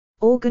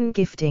Organ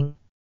gifting.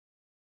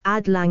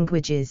 Add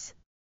languages.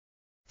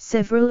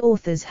 Several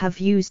authors have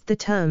used the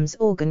terms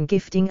organ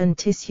gifting and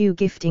tissue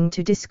gifting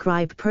to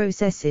describe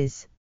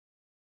processes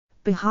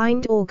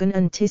behind organ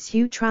and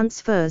tissue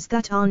transfers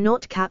that are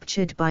not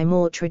captured by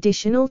more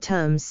traditional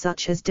terms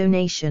such as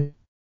donation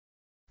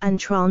and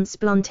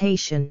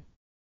transplantation.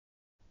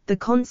 The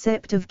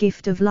concept of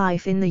gift of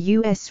life in the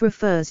US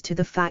refers to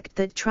the fact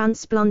that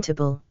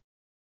transplantable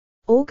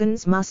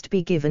organs must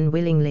be given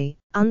willingly,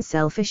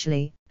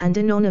 unselfishly, and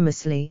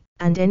anonymously,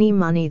 and any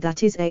money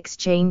that is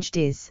exchanged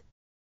is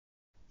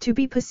to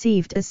be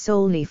perceived as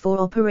solely for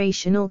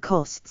operational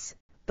costs,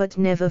 but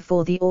never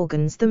for the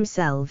organs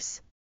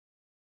themselves.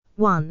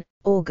 1.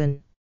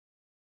 Organ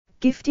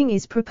gifting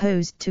is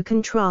proposed to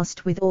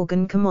contrast with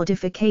organ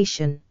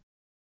commodification,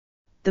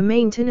 the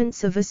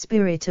maintenance of a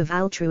spirit of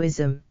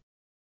altruism.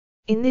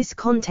 In this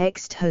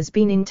context has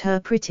been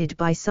interpreted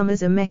by some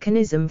as a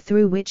mechanism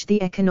through which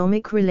the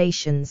economic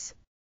relations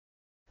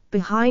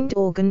behind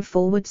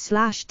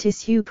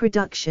organ/tissue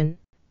production,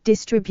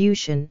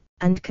 distribution,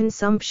 and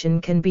consumption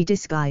can be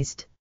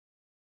disguised.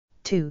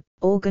 2.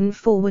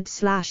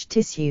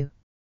 Organ/tissue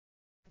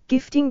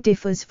gifting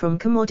differs from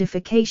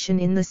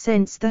commodification in the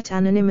sense that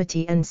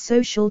anonymity and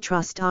social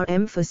trust are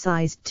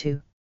emphasized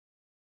to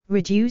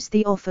reduce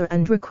the offer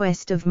and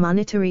request of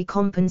monetary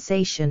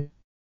compensation.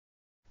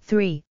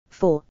 3.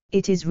 4.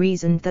 It is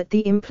reasoned that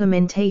the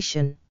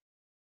implementation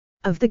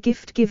of the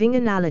gift-giving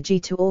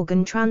analogy to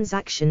organ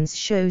transactions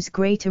shows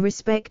greater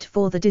respect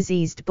for the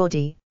diseased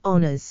body,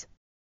 honors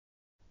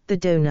the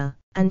donor,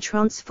 and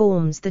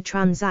transforms the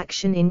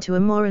transaction into a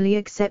morally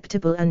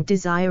acceptable and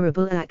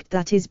desirable act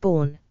that is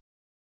born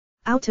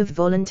out of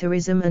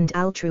voluntarism and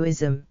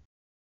altruism.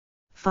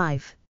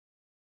 5.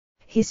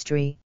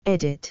 History,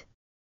 edit.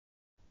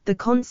 The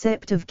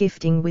concept of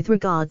gifting with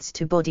regards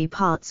to body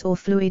parts or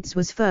fluids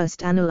was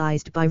first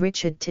analyzed by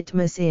Richard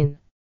Titmuss in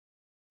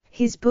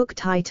his book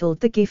titled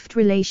The Gift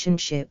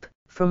Relationship,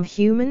 From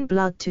Human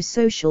Blood to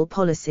Social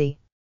Policy.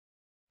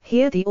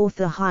 Here the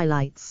author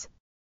highlights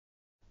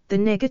the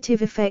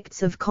negative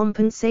effects of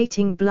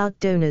compensating blood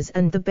donors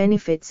and the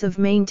benefits of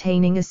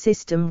maintaining a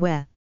system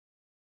where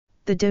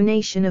the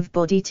donation of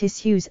body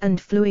tissues and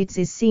fluids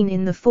is seen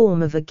in the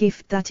form of a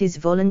gift that is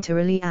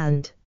voluntarily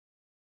and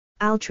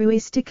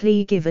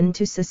altruistically given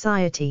to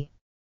society.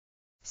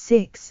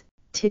 6.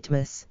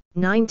 Titmuss,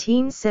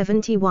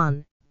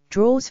 1971,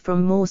 draws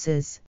from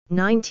Morse's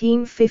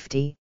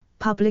 1950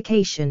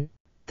 publication,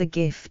 The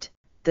Gift,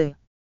 the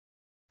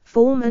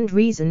Form and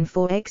Reason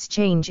for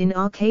Exchange in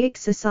Archaic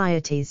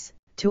Societies,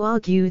 to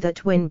argue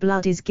that when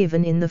blood is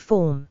given in the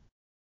form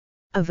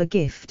of a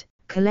gift,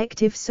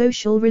 collective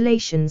social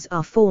relations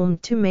are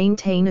formed to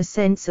maintain a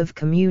sense of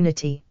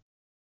community.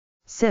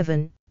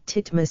 7.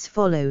 Titmuss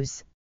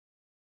follows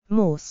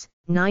Morse,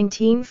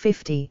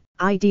 1950,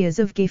 Ideas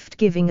of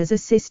Gift-Giving as a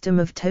System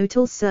of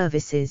Total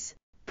Services,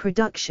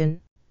 Production,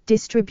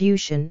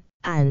 Distribution,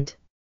 and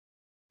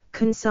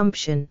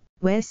Consumption,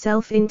 where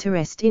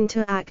self-interest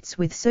interacts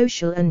with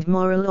social and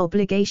moral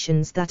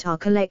obligations that are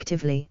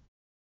collectively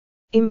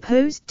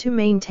imposed to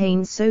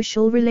maintain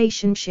social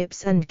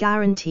relationships and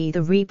guarantee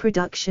the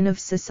reproduction of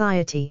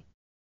society.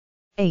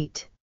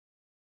 8.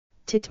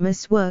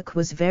 Titmuss' work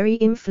was very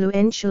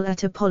influential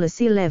at a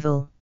policy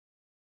level.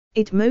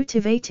 It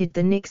motivated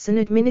the Nixon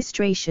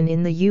administration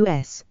in the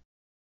U.S.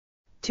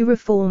 to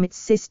reform its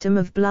system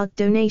of blood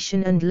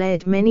donation and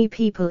led many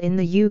people in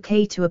the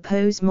UK to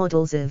oppose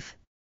models of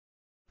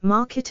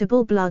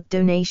marketable blood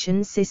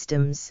donation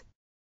systems.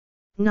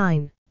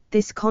 9.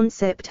 This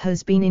concept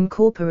has been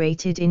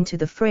incorporated into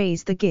the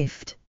phrase the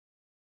gift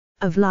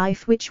of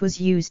life, which was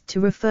used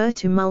to refer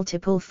to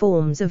multiple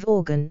forms of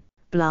organ,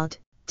 blood,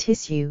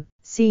 tissue,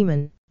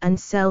 semen, and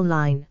cell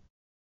line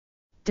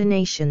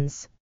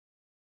donations.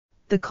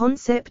 The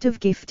concept of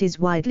gift is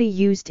widely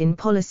used in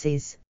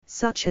policies,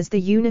 such as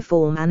the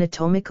Uniform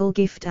Anatomical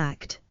Gift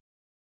Act,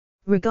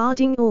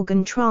 regarding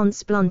organ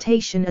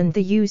transplantation and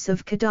the use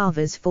of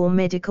cadavers for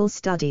medical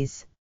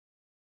studies.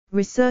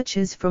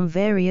 Researchers from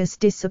various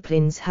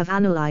disciplines have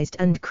analyzed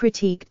and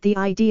critiqued the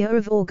idea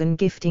of organ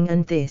gifting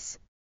and this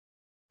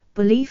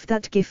belief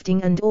that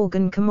gifting and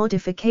organ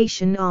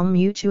commodification are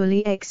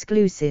mutually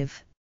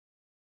exclusive.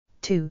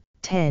 2.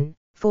 10.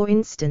 For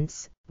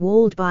instance,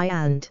 walled by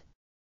and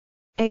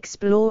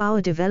explore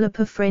our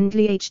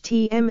developer-friendly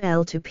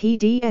HTML to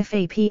PDF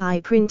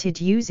API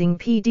printed using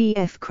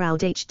PDF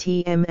Crowd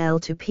HTML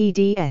to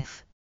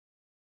PDF.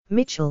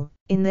 Mitchell,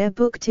 in their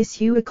book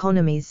Tissue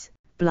Economies,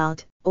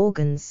 Blood,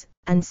 Organs,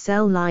 and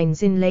Cell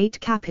Lines in Late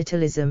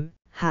Capitalism,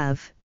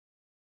 have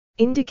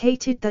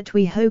indicated that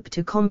we hope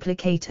to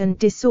complicate and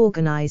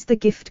disorganize the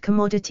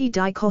gift-commodity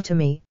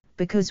dichotomy,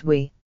 because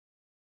we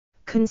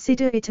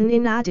consider it an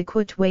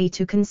inadequate way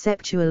to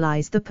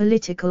conceptualize the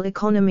political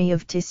economy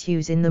of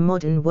tissues in the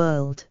modern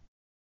world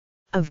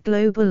of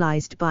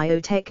globalized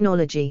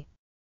biotechnology.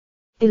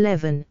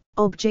 11.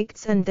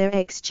 Objects and their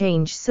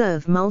exchange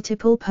serve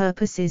multiple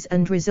purposes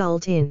and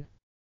result in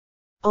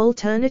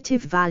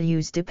alternative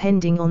values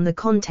depending on the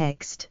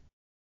context.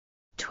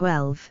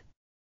 12.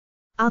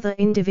 Other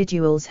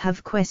individuals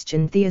have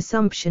questioned the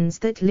assumptions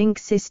that link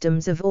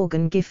systems of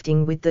organ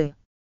gifting with the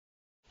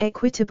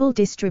equitable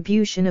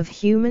distribution of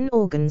human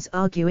organs,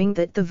 arguing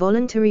that the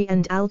voluntary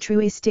and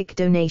altruistic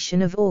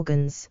donation of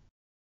organs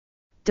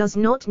does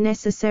not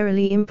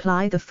necessarily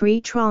imply the free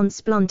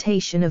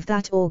transplantation of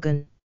that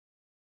organ.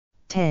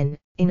 10.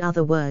 In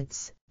other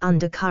words,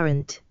 under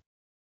current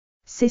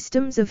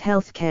systems of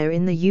healthcare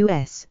in the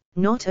U.S.,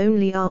 not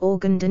only are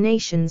organ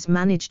donations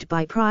managed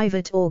by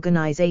private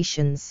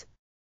organizations,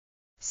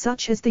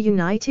 such as the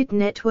United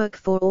Network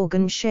for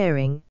Organ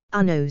Sharing,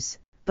 UNOS,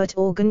 but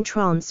organ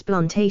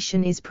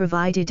transplantation is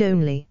provided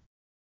only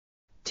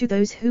to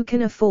those who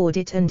can afford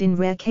it and in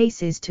rare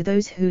cases to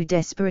those who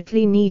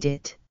desperately need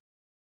it.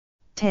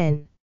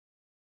 10.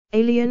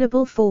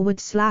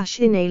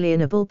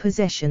 Alienable/inalienable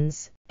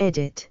possessions,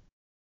 edit.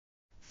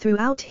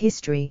 Throughout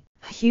history,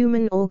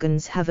 human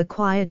organs have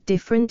acquired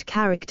different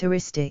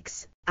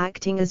characteristics,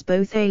 acting as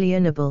both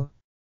alienable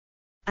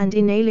and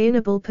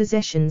inalienable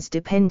possessions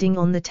depending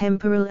on the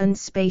temporal and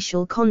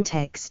spatial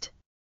context.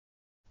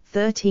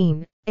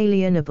 13.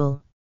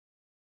 Alienable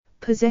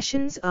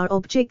possessions are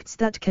objects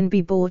that can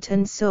be bought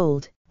and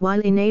sold, while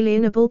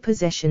inalienable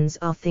possessions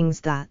are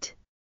things that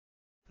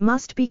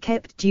must be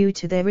kept due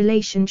to their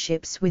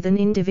relationships with an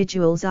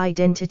individual's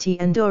identity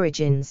and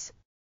origins.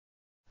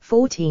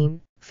 14.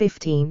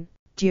 15.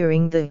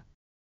 During the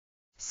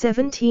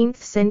 17th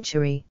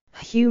century,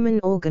 human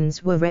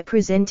organs were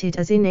represented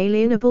as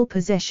inalienable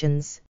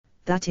possessions,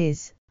 that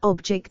is,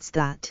 objects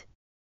that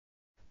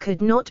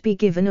could not be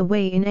given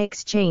away in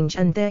exchange,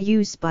 and their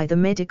use by the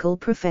medical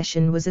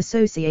profession was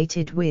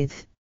associated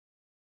with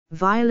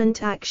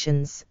violent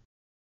actions.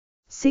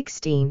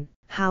 16.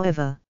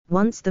 However,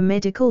 once the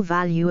medical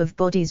value of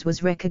bodies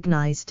was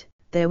recognized,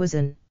 there was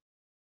an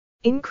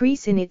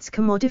increase in its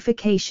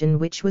commodification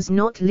which was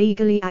not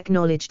legally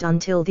acknowledged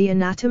until the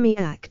Anatomy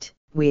Act,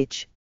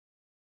 which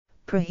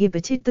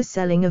prohibited the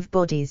selling of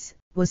bodies,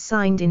 was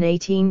signed in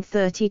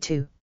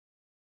 1832.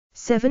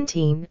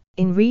 17.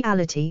 In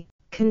reality,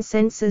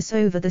 consensus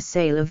over the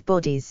sale of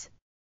bodies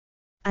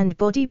and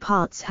body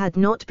parts had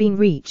not been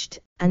reached,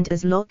 and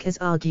as Locke has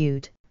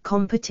argued,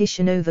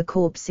 competition over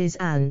corpses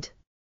and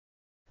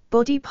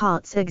body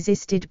parts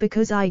existed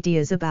because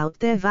ideas about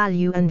their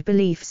value and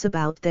beliefs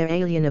about their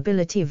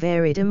alienability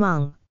varied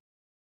among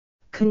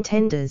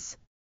contenders.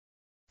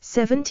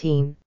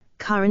 17.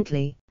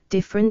 Currently,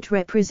 different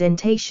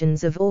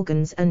representations of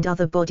organs and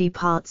other body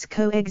parts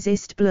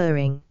coexist,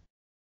 blurring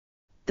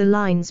the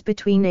lines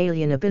between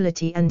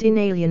alienability and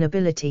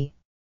inalienability.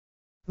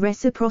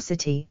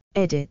 Reciprocity,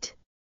 edit.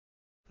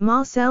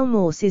 Marcel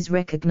Mauss is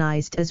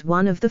recognized as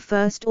one of the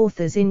first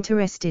authors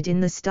interested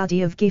in the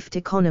study of gift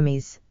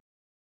economies.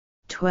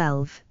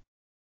 12.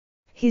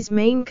 His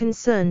main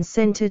concern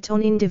centered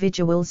on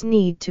individuals'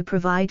 need to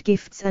provide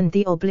gifts and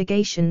the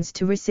obligations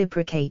to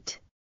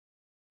reciprocate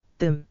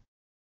them.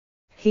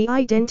 He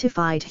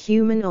identified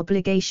human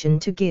obligation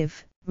to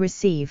give,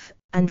 receive,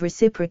 and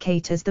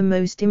reciprocate as the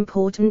most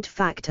important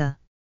factor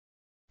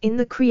in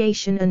the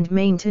creation and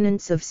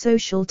maintenance of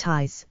social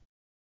ties.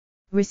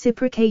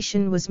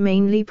 Reciprocation was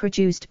mainly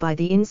produced by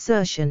the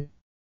insertion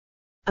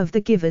of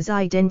the giver's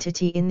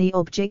identity in the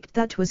object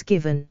that was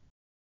given.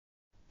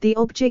 The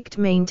object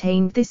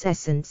maintained this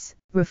essence,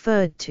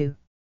 referred to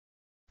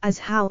as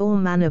how or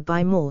manner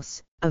by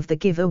Mauss, of the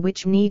giver,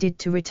 which needed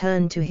to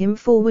return to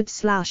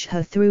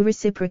him/her through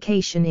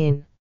reciprocation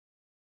in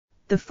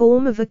the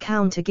form of a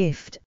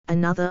counter-gift,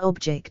 another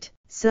object,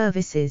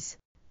 services,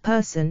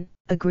 person,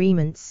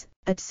 agreements,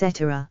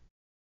 etc.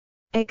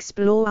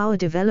 Explore our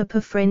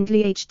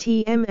developer-friendly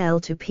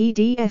HTML to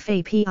PDF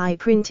API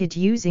printed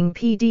using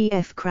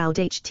PDF Crowd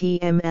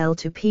HTML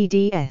to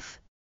PDF.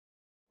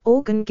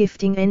 Organ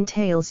gifting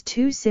entails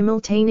two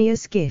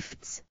simultaneous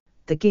gifts,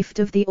 the gift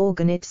of the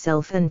organ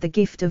itself and the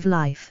gift of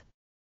life.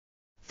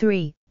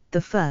 3.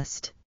 The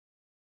first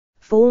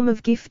form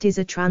of gift is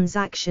a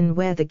transaction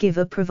where the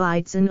giver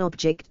provides an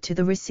object to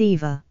the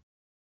receiver.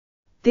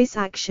 This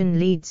action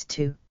leads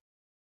to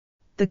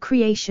the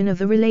creation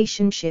of a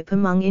relationship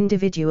among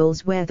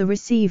individuals where the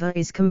receiver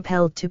is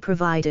compelled to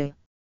provide a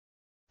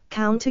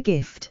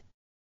counter-gift.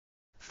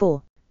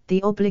 4.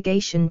 The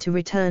obligation to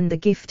return the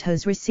gift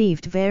has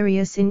received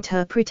various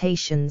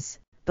interpretations,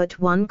 but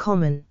one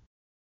common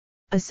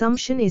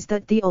assumption is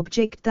that the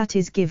object that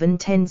is given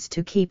tends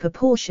to keep a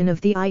portion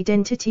of the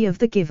identity of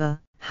the giver,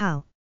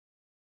 how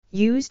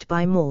used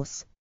by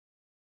Mauss.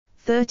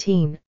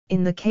 13.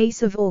 In the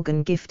case of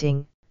organ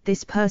gifting,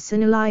 this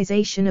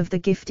personalization of the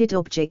gifted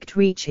object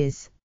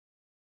reaches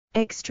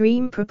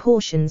extreme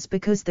proportions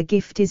because the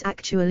gift is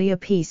actually a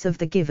piece of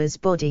the giver's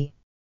body.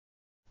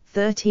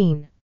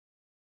 13.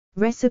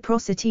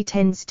 Reciprocity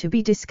tends to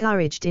be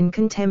discouraged in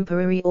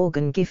contemporary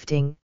organ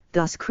gifting,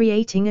 thus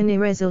creating an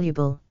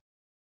irresolvable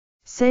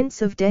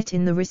sense of debt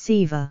in the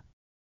receiver.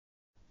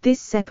 This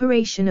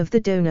separation of the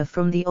donor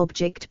from the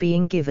object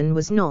being given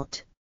was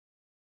not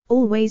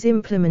always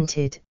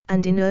implemented,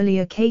 and in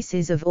earlier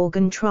cases of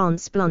organ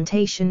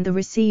transplantation the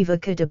receiver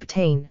could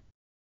obtain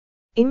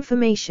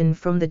information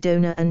from the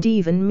donor and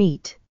even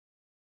meet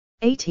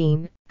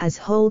 18, as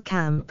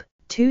Holkamp,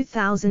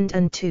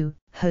 2002,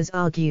 has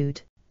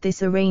argued,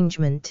 this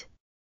arrangement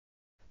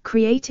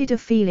created a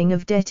feeling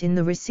of debt in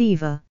the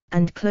receiver,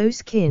 and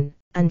close kin,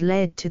 and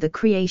led to the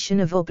creation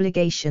of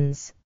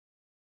obligations.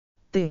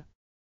 The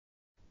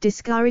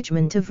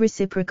discouragement of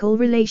reciprocal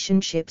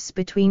relationships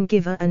between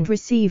giver and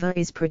receiver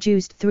is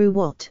produced through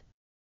what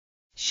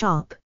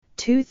Sharp,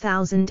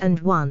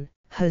 2001,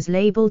 has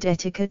labeled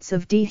etiquettes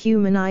of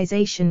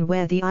dehumanization,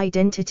 where the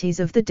identities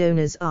of the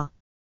donors are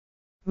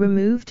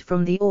removed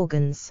from the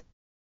organs.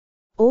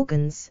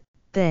 Organs,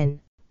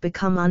 then,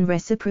 become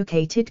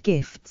unreciprocated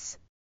gifts.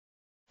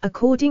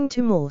 According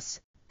to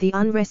Morse, the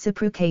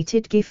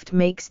unreciprocated gift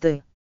makes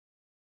the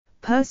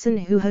person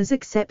who has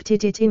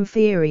accepted it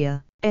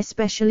inferior,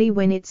 especially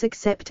when its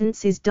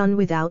acceptance is done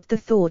without the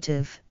thought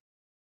of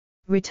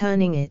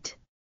returning it.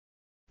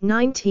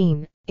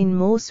 19. In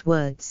Morse's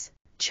words,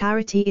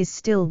 charity is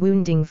still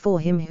wounding for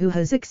him who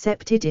has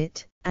accepted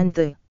it, and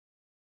the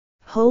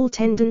whole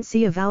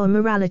tendency of our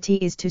morality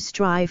is to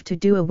strive to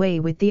do away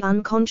with the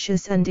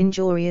unconscious and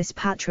injurious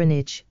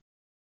patronage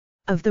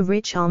of the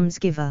rich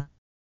almsgiver.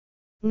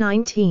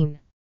 19.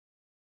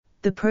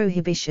 The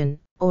prohibition,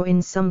 or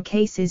in some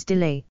cases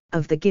delay,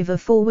 of the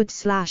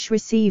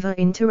giver/receiver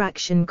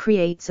interaction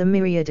creates a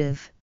myriad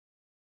of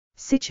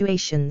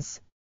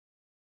situations.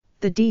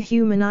 The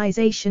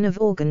dehumanization of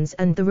organs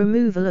and the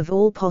removal of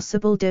all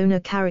possible donor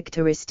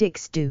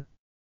characteristics do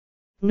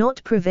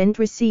not prevent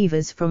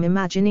receivers from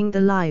imagining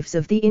the lives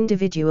of the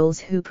individuals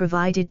who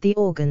provided the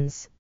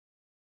organs.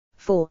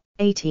 4.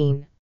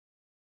 18.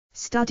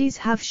 Studies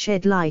have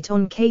shed light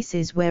on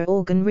cases where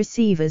organ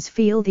receivers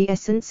feel the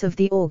essence of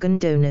the organ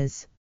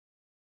donors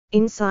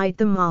inside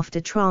them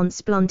after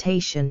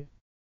transplantation.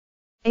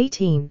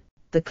 18.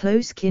 The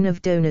close kin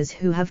of donors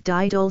who have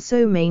died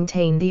also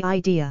maintain the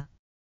idea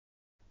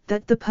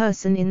that the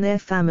person in their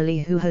family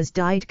who has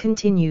died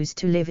continues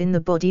to live in the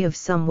body of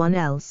someone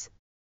else.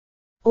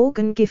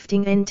 Organ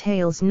gifting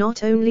entails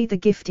not only the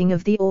gifting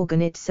of the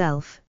organ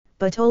itself,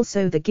 but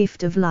also the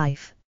gift of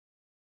life.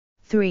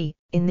 3.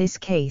 In this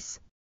case,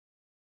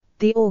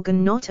 the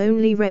organ not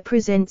only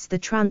represents the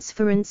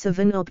transference of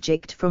an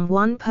object from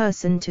one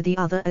person to the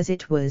other as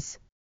it was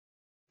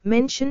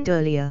mentioned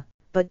earlier,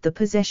 but the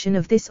possession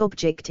of this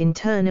object in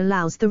turn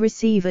allows the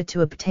receiver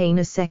to obtain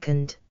a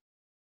second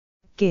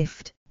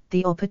gift,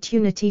 the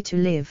opportunity to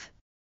live.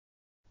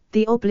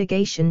 The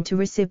obligation to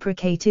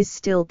reciprocate is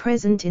still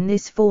present in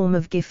this form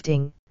of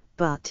gifting,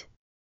 but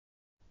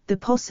the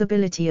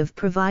possibility of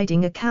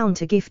providing a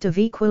counter-gift of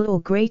equal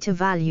or greater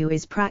value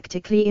is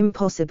practically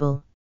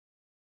impossible.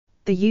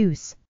 The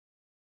use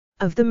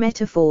of the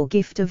metaphor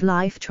gift of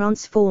life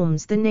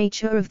transforms the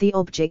nature of the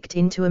object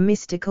into a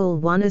mystical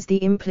one, as the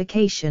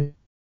implication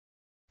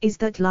is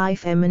that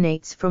life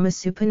emanates from a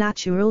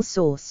supernatural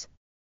source.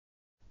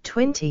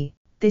 20.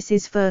 This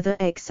is further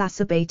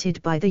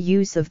exacerbated by the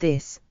use of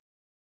this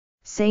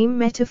same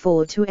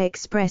metaphor to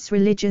express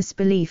religious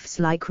beliefs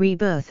like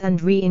rebirth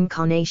and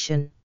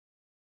reincarnation.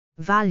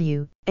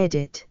 Value,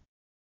 edit.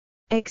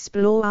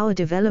 Explore our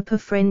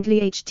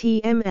developer-friendly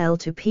HTML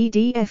to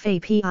PDF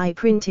API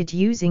printed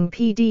using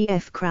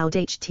PDF Crowd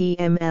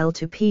HTML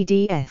to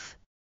PDF.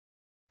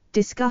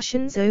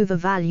 Discussions over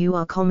value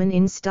are common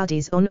in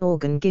studies on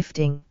organ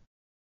gifting.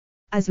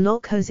 As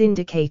Locke has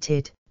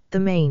indicated, the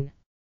main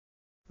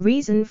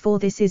reason for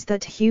this is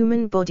that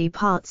human body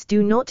parts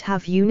do not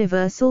have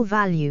universal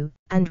value,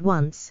 and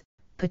once,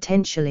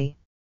 potentially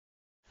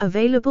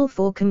available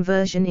for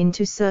conversion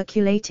into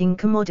circulating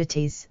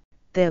commodities,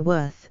 their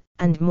worth,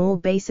 and more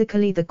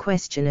basically the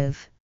question of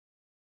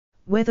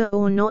whether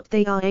or not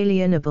they are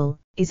alienable,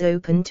 is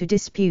open to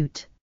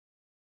dispute.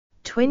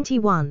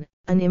 21.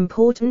 An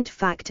important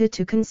factor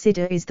to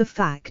consider is the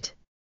fact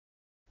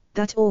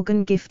that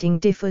organ gifting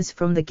differs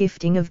from the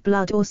gifting of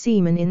blood or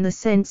semen in the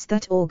sense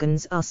that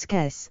organs are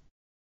scarce.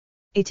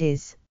 It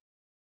is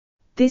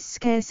this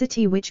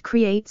scarcity which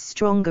creates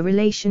stronger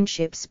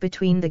relationships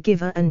between the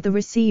giver and the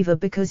receiver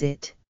because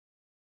it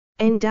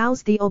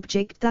endows the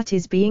object that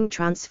is being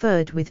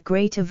transferred with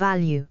greater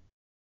value.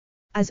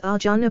 As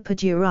Arjuna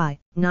Padurai,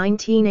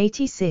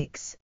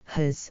 1986,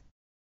 has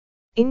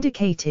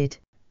indicated,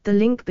 the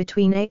link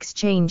between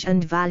exchange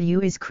and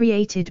value is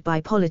created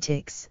by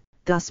politics,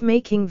 thus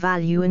making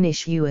value an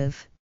issue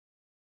of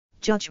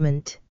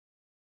judgment.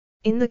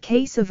 In the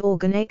case of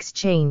organ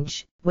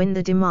exchange, when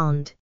the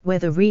demand,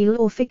 whether real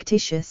or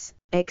fictitious,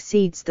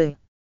 exceeds the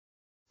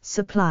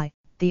supply,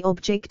 the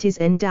object is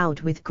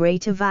endowed with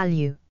greater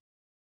value.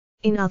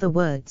 In other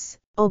words,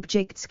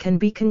 objects can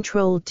be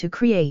controlled to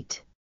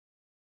create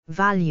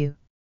value.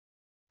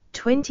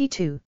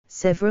 22.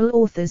 Several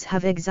authors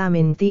have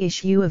examined the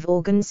issue of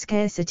organ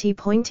scarcity,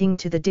 pointing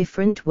to the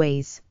different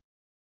ways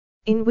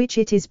in which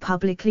it is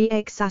publicly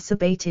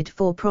exacerbated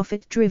for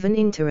profit-driven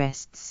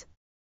interests.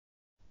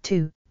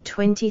 2.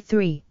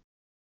 23.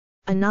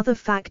 Another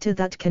factor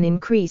that can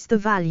increase the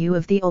value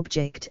of the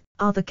object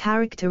are the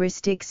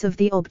characteristics of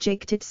the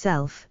object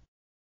itself.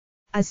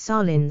 As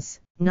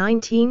Salins,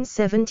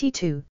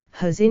 1972,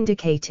 has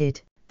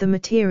indicated, the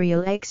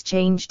material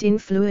exchanged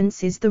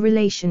influences the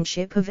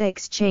relationship of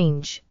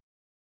exchange.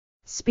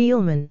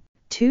 Spielman,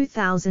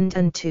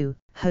 2002,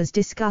 has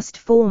discussed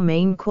 4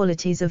 main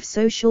qualities of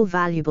social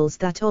valuables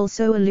that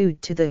also allude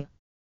to the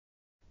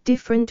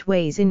different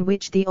ways in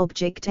which the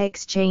object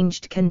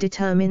exchanged can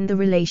determine the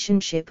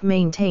relationship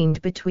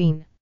maintained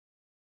between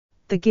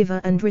the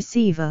giver and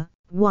receiver.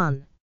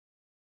 1.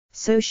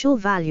 Social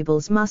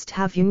valuables must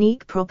have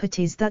unique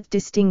properties that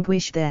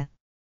distinguish their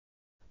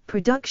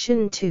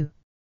production. 2.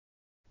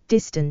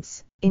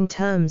 Distance, in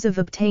terms of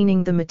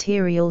obtaining the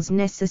materials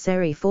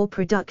necessary for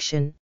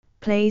production,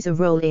 plays a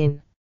role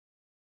in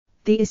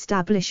the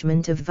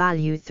establishment of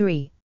value.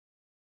 3.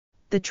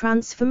 The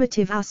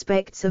transformative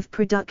aspects of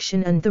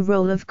production and the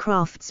role of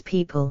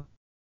craftspeople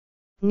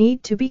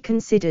need to be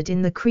considered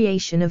in the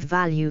creation of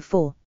value.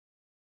 4.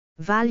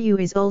 Value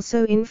is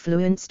also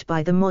influenced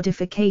by the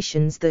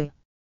modifications the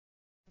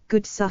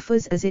good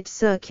suffers as it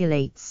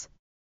circulates.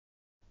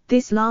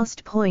 This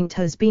last point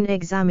has been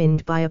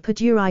examined by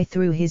Appaduri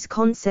through his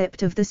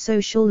concept of the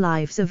social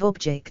lives of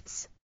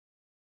objects,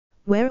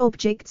 where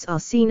objects are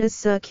seen as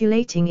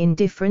circulating in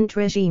different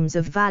regimes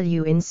of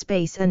value in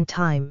space and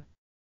time.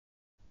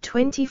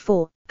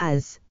 24.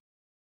 As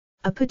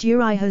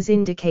Appaduri has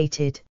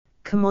indicated,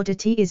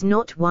 commodity is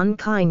not one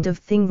kind of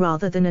thing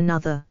rather than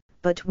another,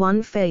 but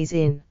one phase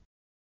in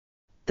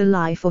the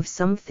life of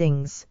some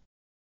things.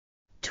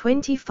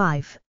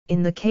 25.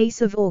 In the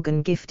case of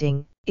organ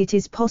gifting, it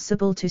is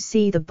possible to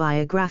see the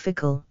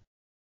biographical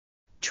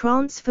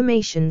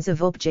transformations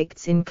of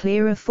objects in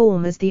clearer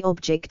form as the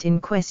object in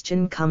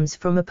question comes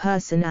from a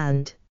person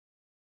and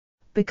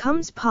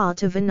becomes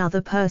part of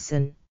another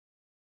person.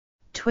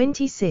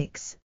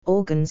 26.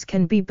 Organs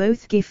can be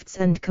both gifts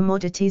and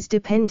commodities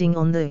depending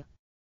on the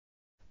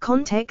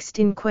context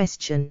in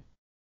question.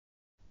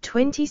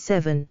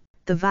 27.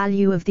 The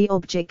value of the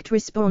object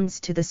responds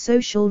to the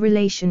social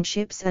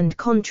relationships and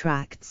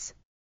contracts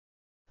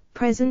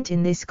present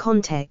in this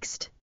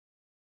context.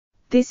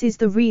 This is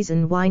the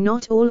reason why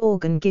not all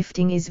organ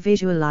gifting is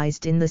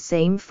visualized in the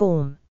same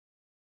form,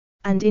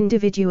 and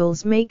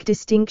individuals make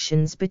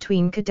distinctions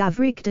between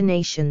cadaveric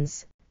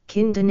donations,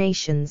 kin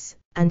donations,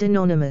 and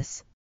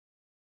anonymous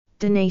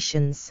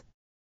donations.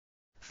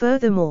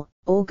 Furthermore,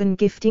 organ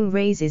gifting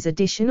raises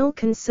additional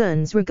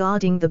concerns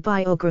regarding the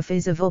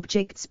biographies of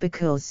objects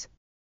because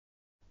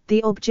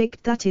the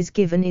object that is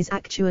given is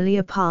actually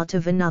a part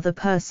of another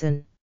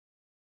person.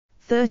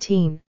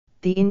 13.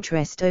 The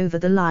interest over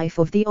the life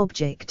of the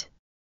object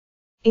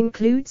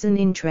includes an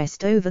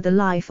interest over the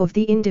life of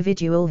the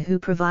individual who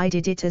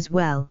provided it as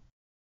well.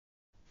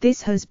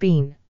 This has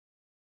been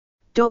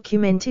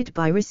documented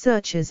by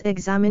researchers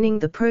examining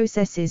the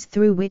processes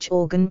through which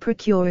organ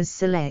procurers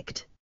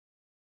select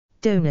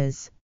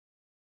donors.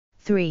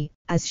 3.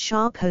 As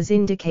Sharp has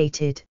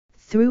indicated,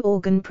 through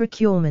organ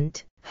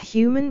procurement,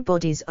 human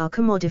bodies are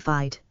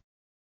commodified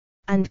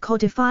and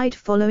codified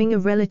following a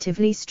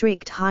relatively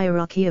strict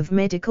hierarchy of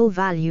medical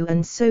value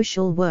and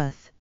social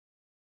worth.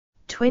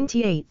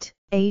 28.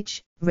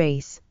 Age,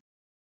 race.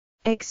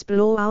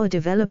 Explore our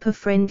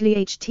developer-friendly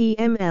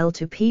HTML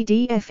to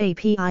PDF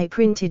API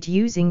printed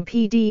using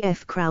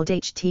PDF Crowd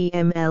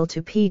HTML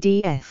to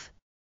PDF.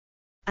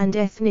 And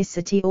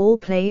ethnicity all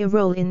play a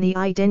role in the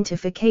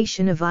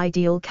identification of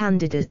ideal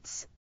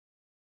candidates.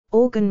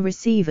 Organ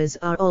receivers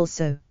are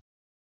also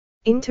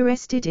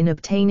interested in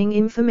obtaining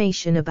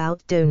information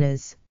about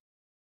donors.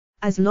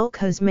 As Locke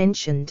has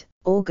mentioned,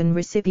 organ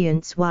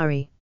recipients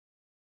worry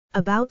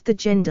about the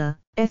gender,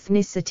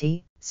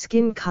 ethnicity,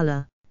 skin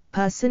color,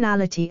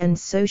 personality and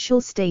social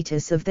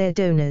status of their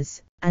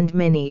donors, and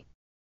many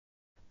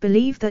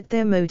believe that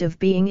their mode of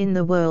being in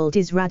the world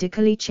is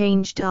radically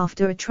changed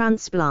after a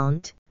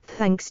transplant,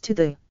 thanks to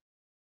the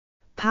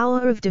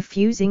power of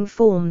diffusing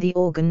form the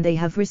organ they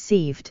have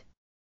received.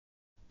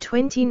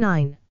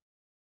 29.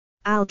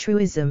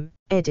 Altruism,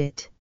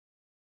 edit.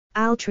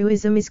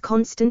 Altruism is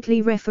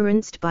constantly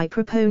referenced by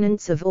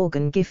proponents of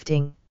organ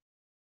gifting.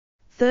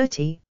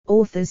 30.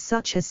 Authors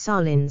such as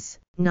Salins,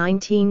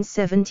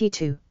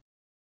 1972.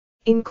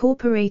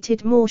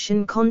 Incorporated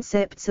Mautian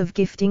concepts of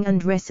gifting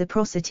and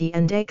reciprocity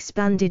and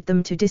expanded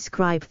them to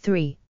describe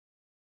 3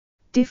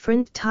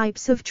 different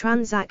types of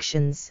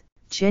transactions: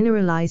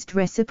 generalized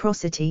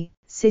reciprocity,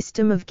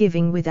 system of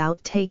giving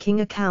without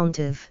taking account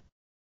of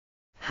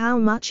how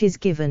much is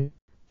given;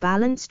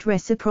 balanced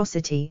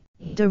reciprocity,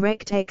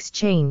 direct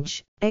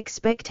exchange,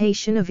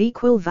 expectation of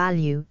equal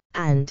value;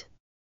 and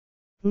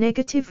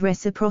negative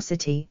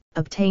reciprocity,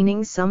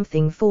 obtaining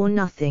something for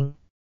nothing.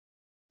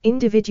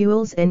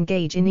 Individuals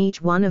engage in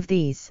each one of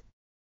these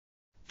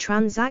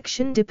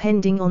transaction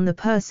depending on the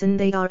person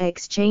they are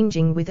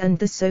exchanging with and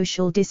the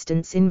social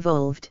distance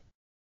involved.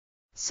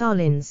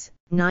 Salins,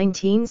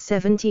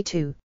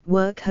 1972,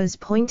 work has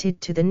pointed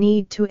to the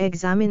need to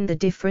examine the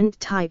different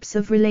types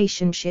of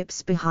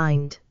relationships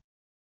behind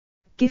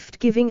gift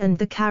giving and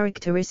the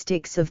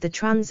characteristics of the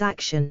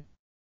transaction.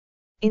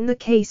 In the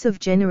case of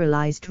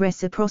generalized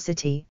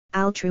reciprocity,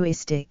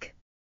 altruistic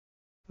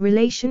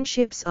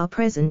relationships are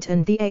present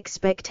and the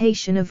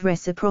expectation of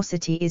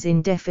reciprocity is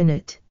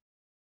indefinite.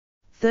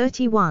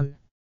 31.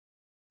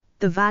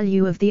 The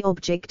value of the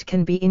object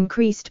can be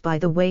increased by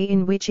the way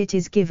in which it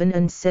is given,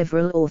 and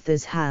several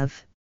authors have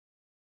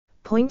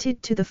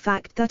pointed to the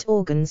fact that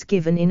organs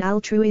given in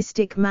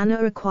altruistic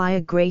manner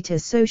acquire greater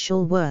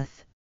social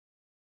worth.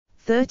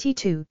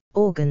 32.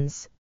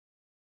 Organs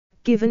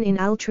given in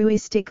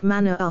altruistic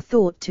manner are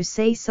thought to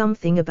say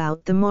something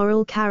about the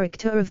moral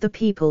character of the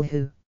people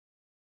who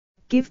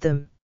give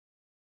them.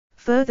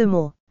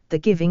 Furthermore, the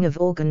giving of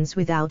organs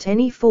without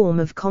any form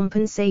of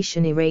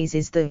compensation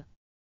erases the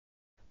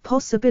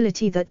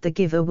possibility that the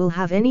giver will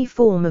have any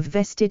form of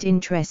vested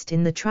interest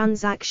in the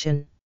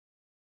transaction.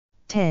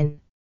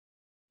 10.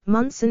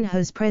 Munson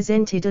has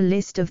presented a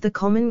list of the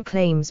common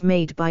claims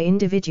made by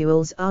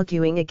individuals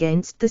arguing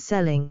against the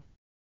selling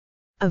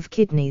of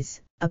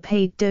kidneys. A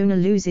paid donor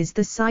loses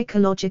the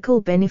psychological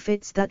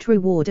benefits that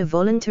reward a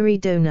voluntary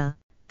donor.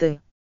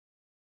 The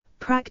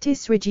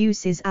practice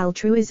reduces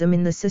altruism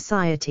in the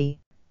society.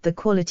 The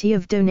quality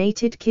of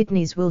donated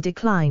kidneys will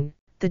decline.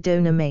 The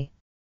donor may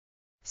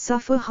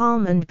suffer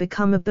harm and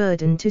become a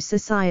burden to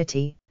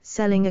society.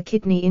 Selling a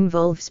kidney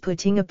involves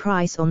putting a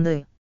price on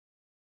the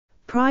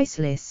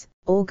priceless.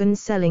 Organ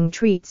selling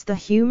treats the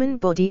human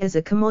body as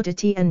a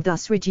commodity and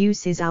thus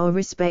reduces our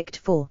respect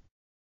for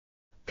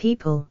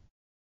people.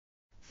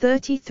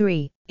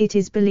 33. It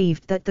is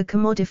believed that the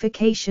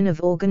commodification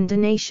of organ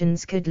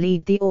donations could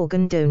lead the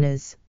organ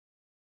donors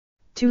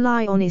to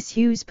lie on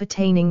issues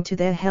pertaining to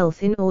their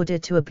health in order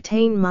to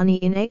obtain money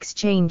in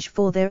exchange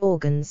for their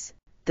organs,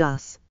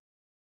 thus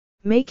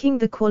making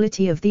the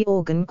quality of the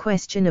organ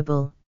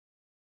questionable.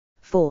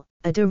 4.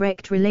 A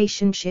direct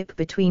relationship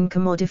between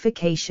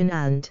commodification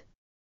and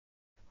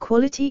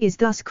quality is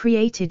thus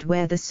created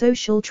where the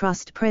social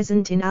trust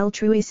present in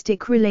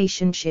altruistic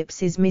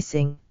relationships is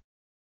missing.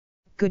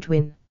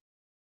 Goodwin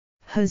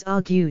has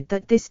argued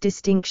that this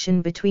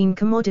distinction between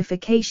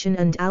commodification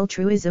and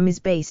altruism is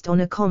based on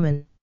a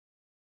common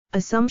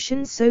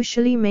assumption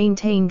socially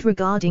maintained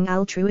regarding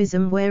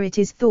altruism, where it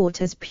is thought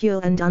as pure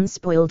and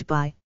unspoiled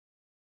by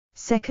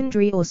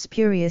secondary or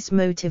spurious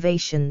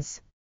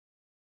motivations.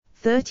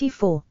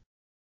 34.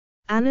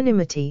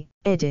 Anonymity,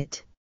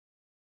 edit.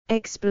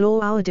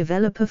 Explore our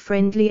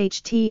developer-friendly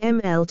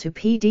HTML to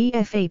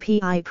PDF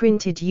API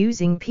printed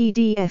using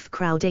PDF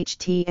Crowd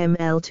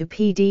HTML to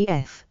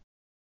PDF.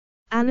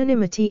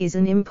 Anonymity is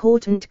an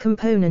important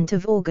component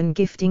of organ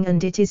gifting,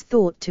 and it is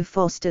thought to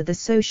foster the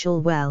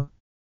social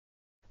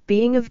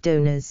well-being of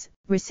donors,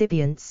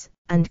 recipients,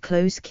 and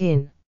close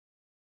kin.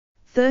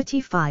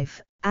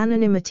 35.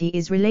 Anonymity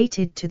is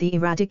related to the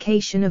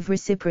eradication of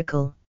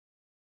reciprocal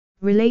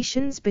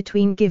relations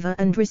between giver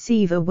and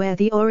receiver, where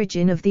the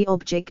origin of the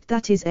object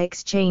that is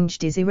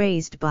exchanged is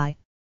erased by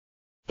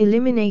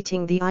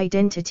eliminating the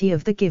identity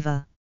of the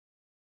giver.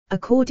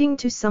 According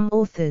to some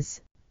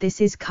authors,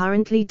 this is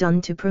currently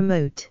done to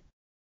promote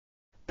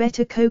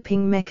better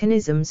coping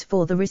mechanisms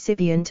for the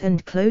recipient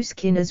and close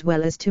kin, as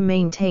well as to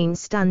maintain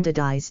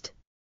standardized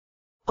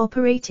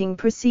operating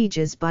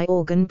procedures by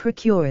organ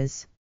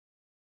procurers.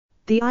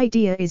 The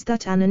idea is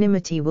that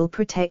anonymity will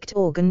protect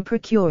organ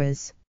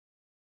procurers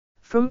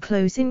from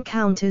close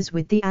encounters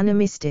with the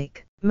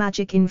animistic,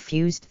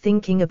 magic-infused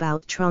thinking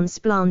about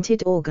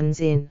transplanted organs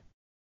in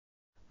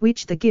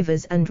which the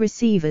givers and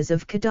receivers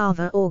of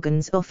cadaver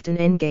organs often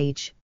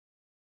engage.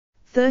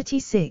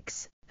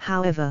 36.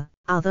 However,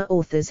 other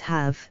authors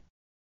have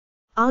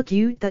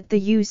argued that the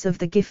use of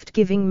the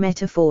gift-giving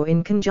metaphor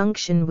in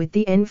conjunction with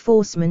the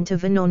enforcement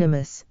of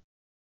anonymous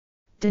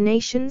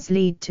donations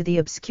lead to the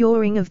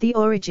obscuring of the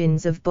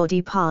origins of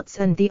body parts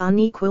and the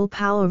unequal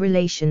power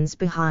relations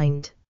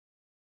behind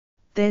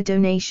their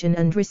donation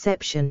and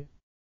reception.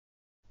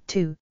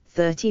 2.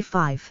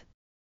 35.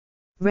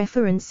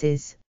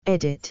 References,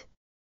 edit.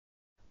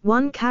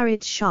 1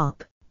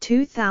 Sharp,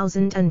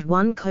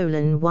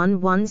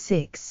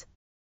 2001:116.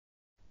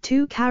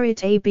 2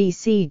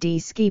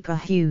 ABCD Skeeper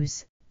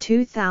Hughes,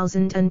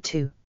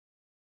 2002.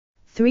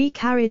 3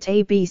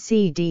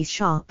 ABCD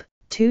Sharp,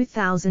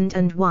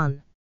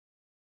 2001.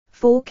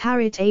 4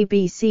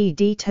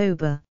 ABCD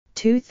Tober,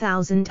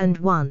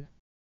 2001.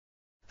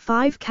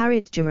 5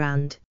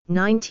 Durand,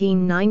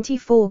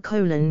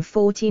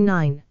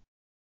 1994:49.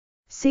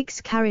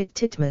 6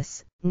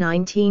 Titmus,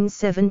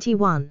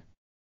 1971.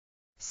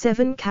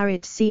 7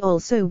 See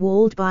also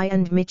Waldby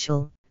and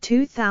Mitchell,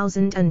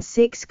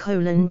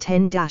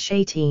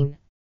 2006:10-18.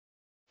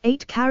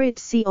 8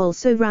 See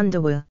also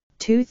Randawa,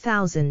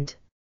 2000.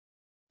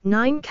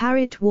 9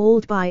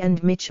 Waldby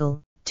and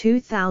Mitchell,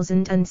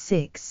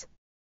 2006.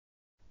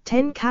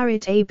 10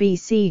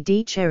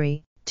 ABCD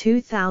Cherry,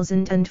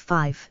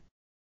 2005.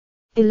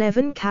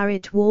 11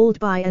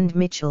 Waldby and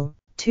Mitchell,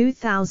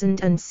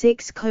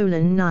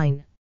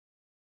 2006:9.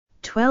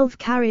 12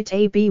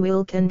 AB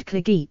Wilk and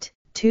Clegete,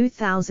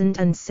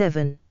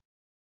 2007.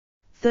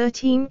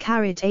 13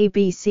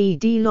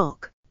 ABCD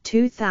Locke,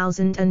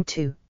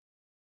 2002.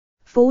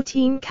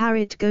 14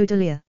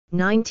 Godelier,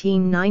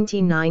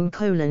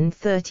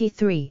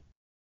 1999:33.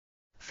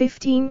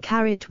 15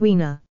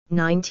 Wiener,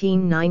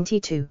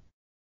 1992.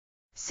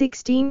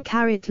 16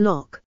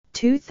 Locke,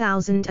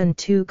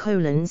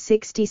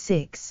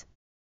 2002:66.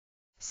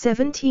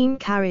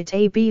 17-carat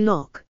AB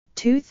lock,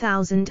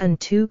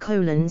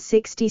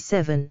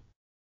 2002:67.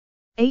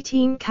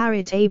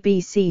 18-carat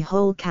ABC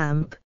hole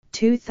camp,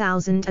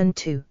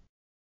 2002.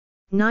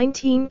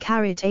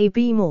 19-carat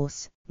AB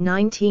Morse,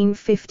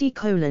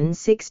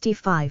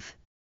 1950:65.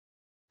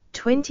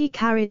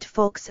 20-carat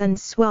Fox and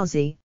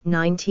Swazi,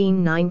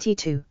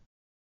 1992.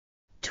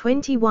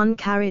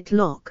 21-carat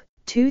lock,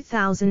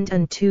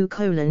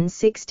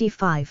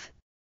 2002:65.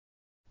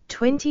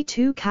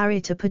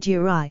 22-carat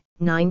Appadurai,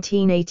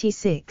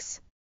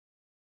 1986.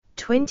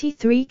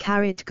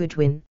 23-carat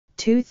Goodwin,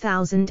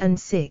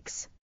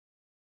 2006.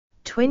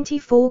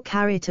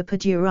 24-carat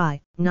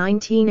Appadurai,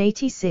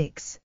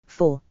 1986,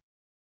 4.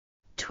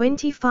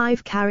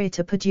 25-carat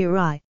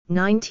Appadurai,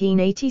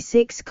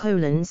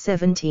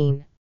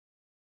 1986:17.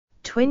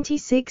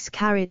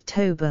 26-carat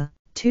Toba,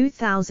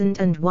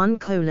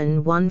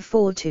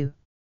 2001:142.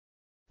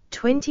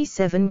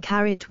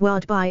 27-carat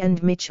Wardby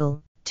and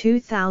Mitchell,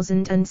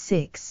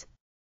 2006.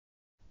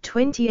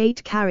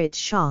 28-carat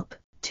Sharp,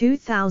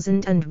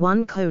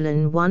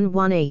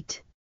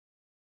 2001:118.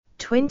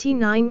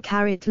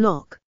 29-carat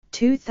Lock,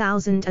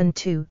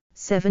 2002,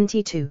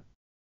 72.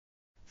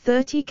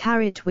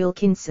 30-carat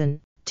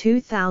Wilkinson,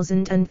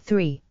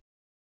 2003.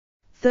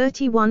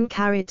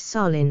 31-carat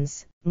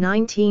Salins,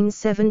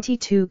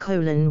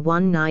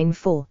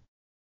 1972:194.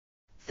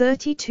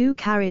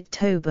 32-carat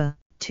Toba,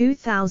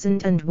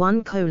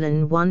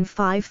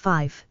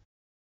 2001:155.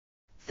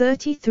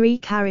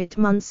 33-carat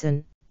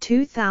Munson,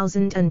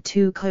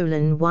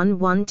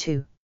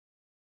 2002:112.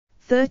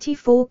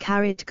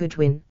 34-carat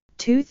Goodwin,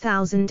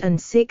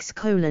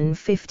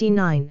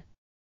 2006:59.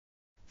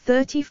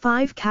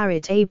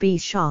 35-carat AB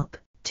Sharp,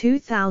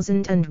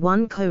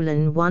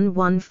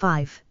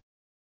 2001:115.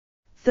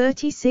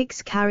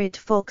 36-carat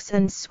Fox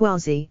and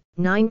Swazi,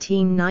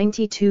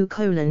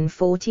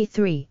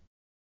 1992:43.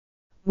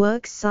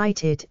 Works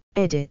cited,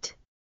 edit.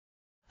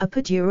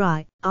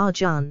 Appadurai,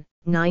 Arjan,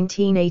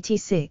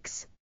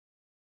 1986.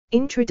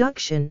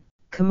 Introduction,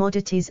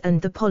 Commodities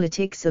and the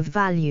Politics of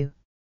Value.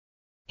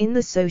 In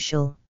the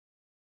Social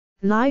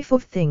Life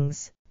of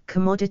Things,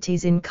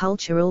 Commodities in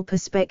Cultural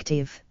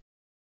Perspective.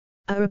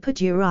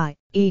 Appadurai,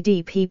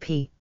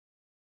 EDPP.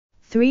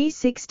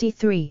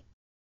 363.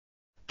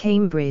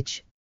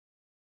 Cambridge,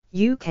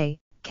 UK,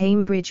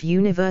 Cambridge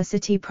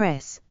University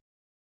Press.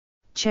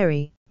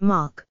 Cherry,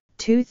 Mark,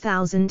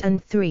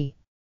 2003.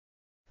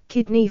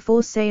 Kidney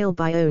for Sale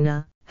by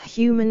Owner,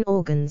 Human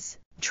Organs,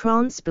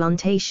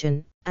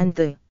 Transplantation, and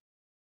the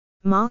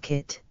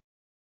Market.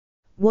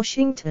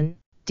 Washington,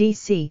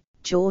 D.C.,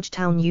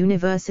 Georgetown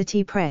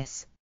University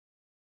Press.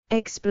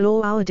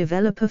 Explore our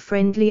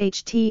developer-friendly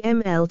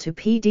HTML to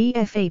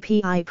PDF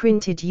API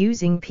printed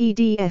using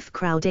PDF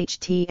Crowd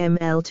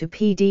HTML to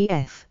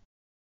PDF.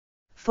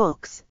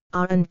 Fox,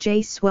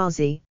 R&J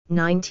Swazi,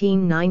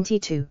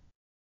 1992.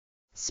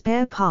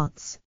 Spare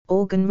Parts,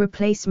 Organ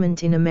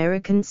Replacement in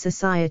American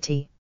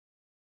Society.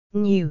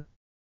 New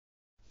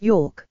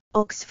York,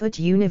 Oxford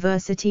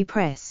University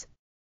Press.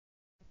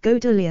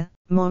 Godelier,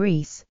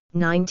 Maurice,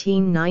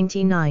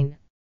 1999.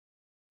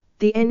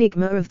 The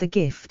Enigma of the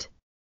Gift.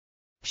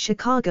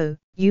 Chicago,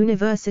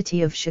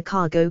 University of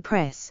Chicago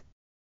Press.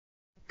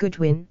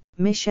 Goodwin,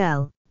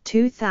 Michelle,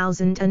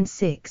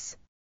 2006.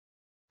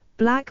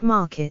 Black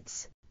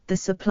Markets, The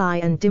Supply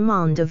and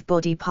Demand of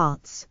Body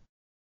Parts.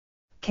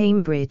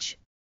 Cambridge.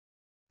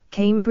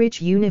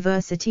 Cambridge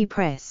University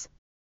Press.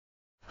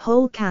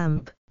 Hole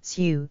Camp,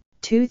 Sue,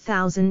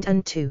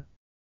 2002.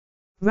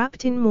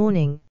 Wrapped in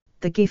Mourning,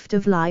 The Gift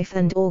of Life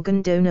and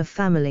Organ Donor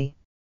Family.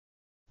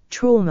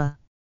 Trauma.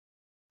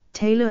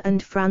 Taylor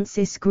and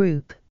Francis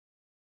Group.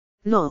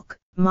 Locke,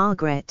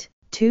 Margaret,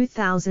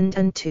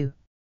 2002.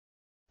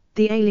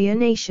 The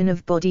Alienation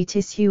of Body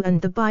Tissue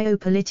and the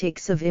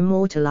Biopolitics of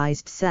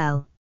Immortalized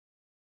Cell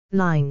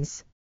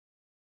Lines.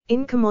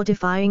 In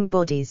Commodifying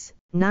Bodies,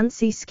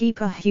 Nancy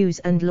Skeeper Hughes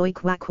and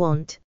Loic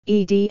Wacquant,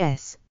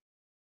 eds.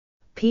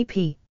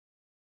 pp.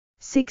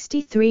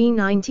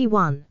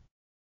 63-91.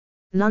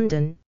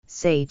 London,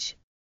 Sage.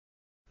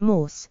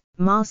 Morse,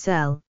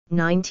 Marcel,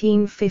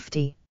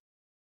 1950.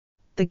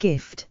 The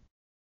Gift.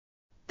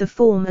 The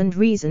Form and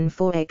Reason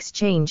for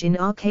Exchange in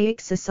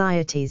Archaic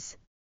Societies.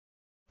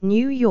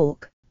 New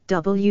York,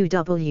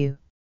 W.W.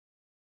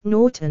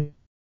 Norton.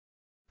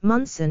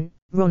 Munson,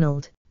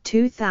 Ronald,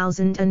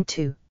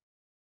 2002.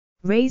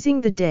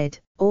 Raising the Dead,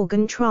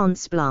 Organ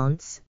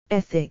Transplants,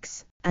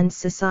 Ethics, and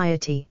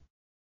Society.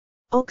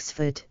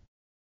 Oxford.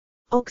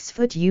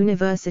 Oxford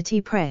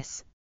University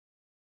Press.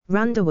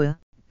 Randhawa,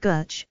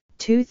 Gurch,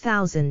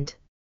 2000.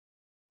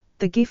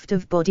 The Gift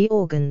of Body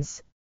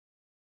Organs.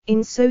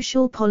 In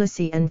Social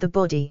Policy and the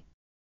Body.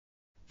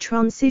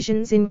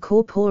 Transitions in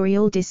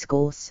Corporeal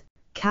Discourse,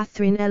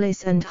 Catherine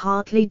Ellis and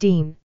Hartley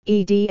Dean,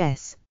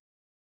 eds.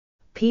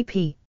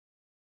 pp.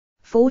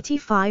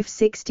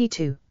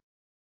 45-62.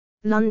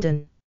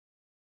 London.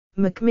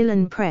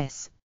 Macmillan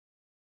Press.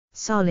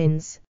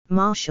 Salins,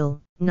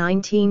 Marshall,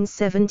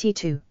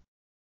 1972.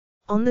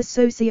 On the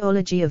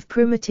Sociology of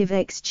Primitive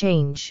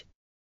Exchange.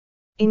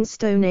 In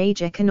Stone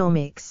Age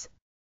Economics.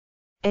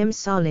 M.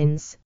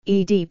 Salins,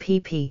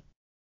 EDPP.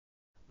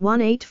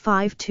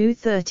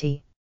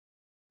 185230.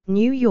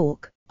 New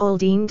York,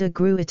 Aldine de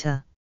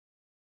Gruyter.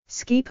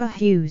 Skeeper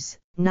Hughes,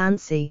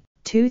 Nancy,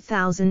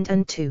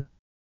 2002.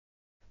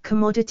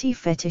 Commodity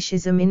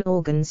Fetishism in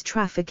Organs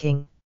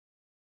Trafficking.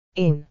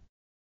 In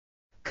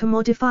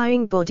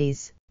Commodifying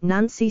Bodies,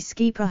 Nancy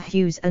Skeeper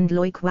Hughes and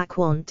Loic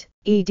Wacquant,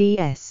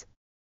 eds.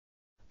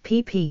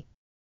 pp.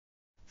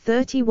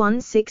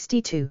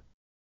 3162.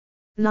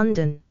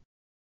 London.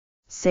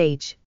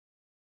 Sage.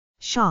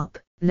 Sharp,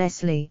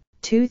 Leslie,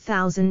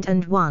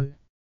 2001.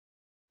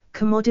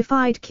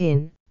 Commodified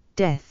Kin,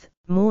 Death,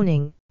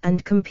 Mourning,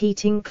 and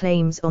Competing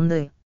Claims on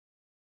the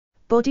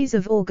Bodies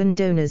of Organ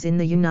Donors in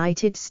the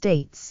United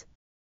States.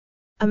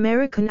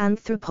 American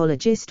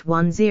Anthropologist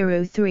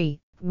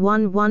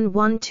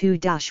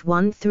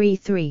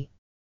 103-1112-133.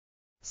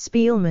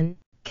 Spielman,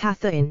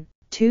 Catherine,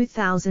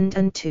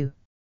 2002.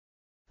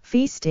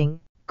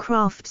 Feasting,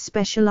 Craft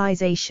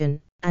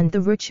Specialization, and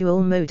the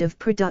Ritual Mode of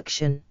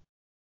Production.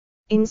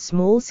 In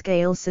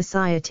Small-Scale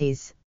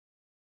Societies.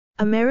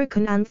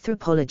 American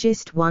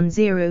Anthropologist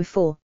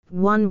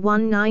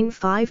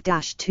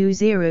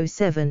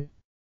 104-1195-207.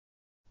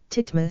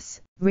 Titmus,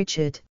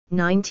 Richard,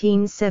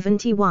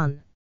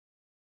 1971.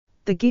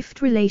 The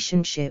Gift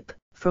Relationship,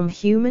 From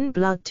Human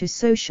Blood to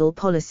Social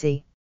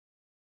Policy.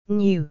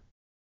 New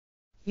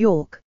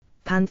York,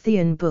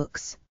 Pantheon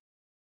Books.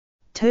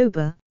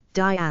 Tober,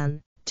 Diane,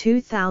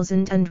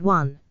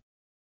 2001.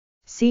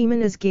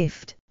 Semen as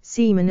Gift,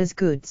 Semen as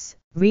Goods,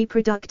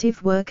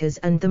 Reproductive Workers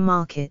and the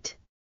Market.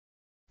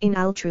 In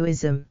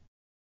Altruism.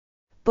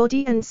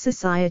 Body and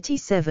Society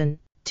 7,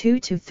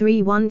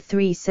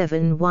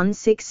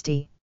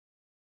 2-3137160.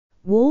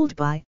 Walled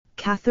by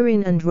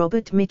Catherine and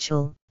Robert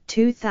Mitchell,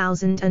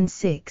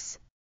 2006.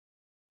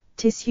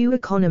 Tissue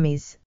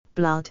Economies,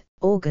 Blood,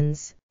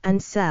 Organs,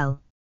 and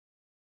Cell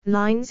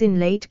Lines in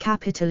Late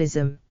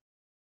Capitalism.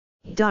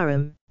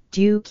 Durham,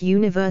 Duke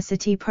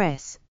University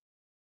Press.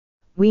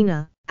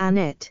 Wiener,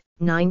 Annette,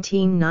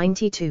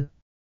 1992.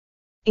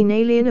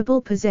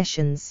 Inalienable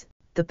Possessions,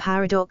 The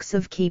Paradox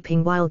of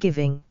Keeping While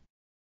Giving.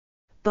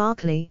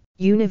 Berkeley,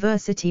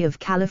 University of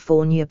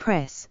California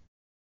Press.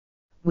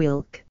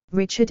 Wilk,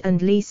 Richard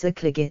and Lisa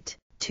Cliggett,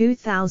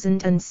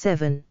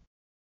 2007.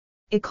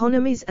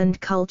 Economies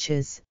and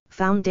Cultures,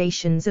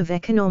 Foundations of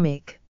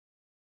Economic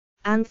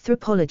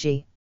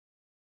Anthropology.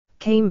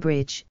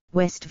 Cambridge,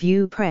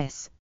 Westview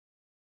Press.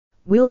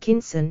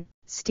 Wilkinson,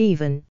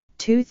 Stephen,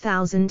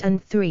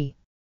 2003.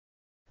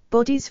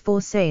 Bodies for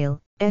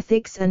Sale,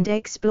 Ethics and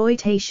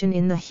Exploitation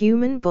in the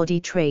Human Body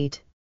Trade.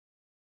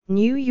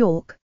 New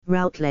York,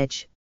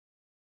 Routledge.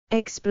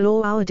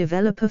 Explore our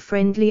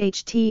developer-friendly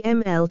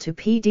HTML to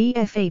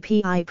PDF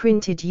API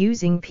printed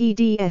using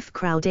PDF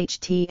Crowd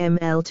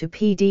HTML to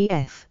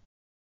PDF.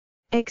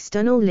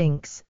 External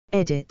links,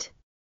 edit.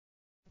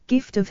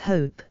 Gift of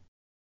Hope.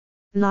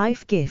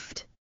 Life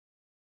Gift.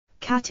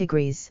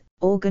 Categories,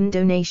 Organ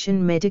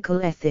Donation,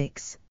 Medical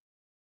Ethics.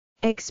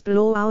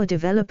 Explore our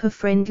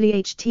developer-friendly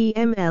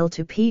HTML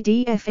to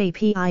PDF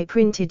API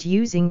printed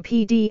using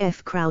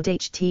PDF Crowd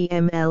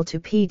HTML to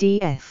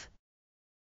PDF.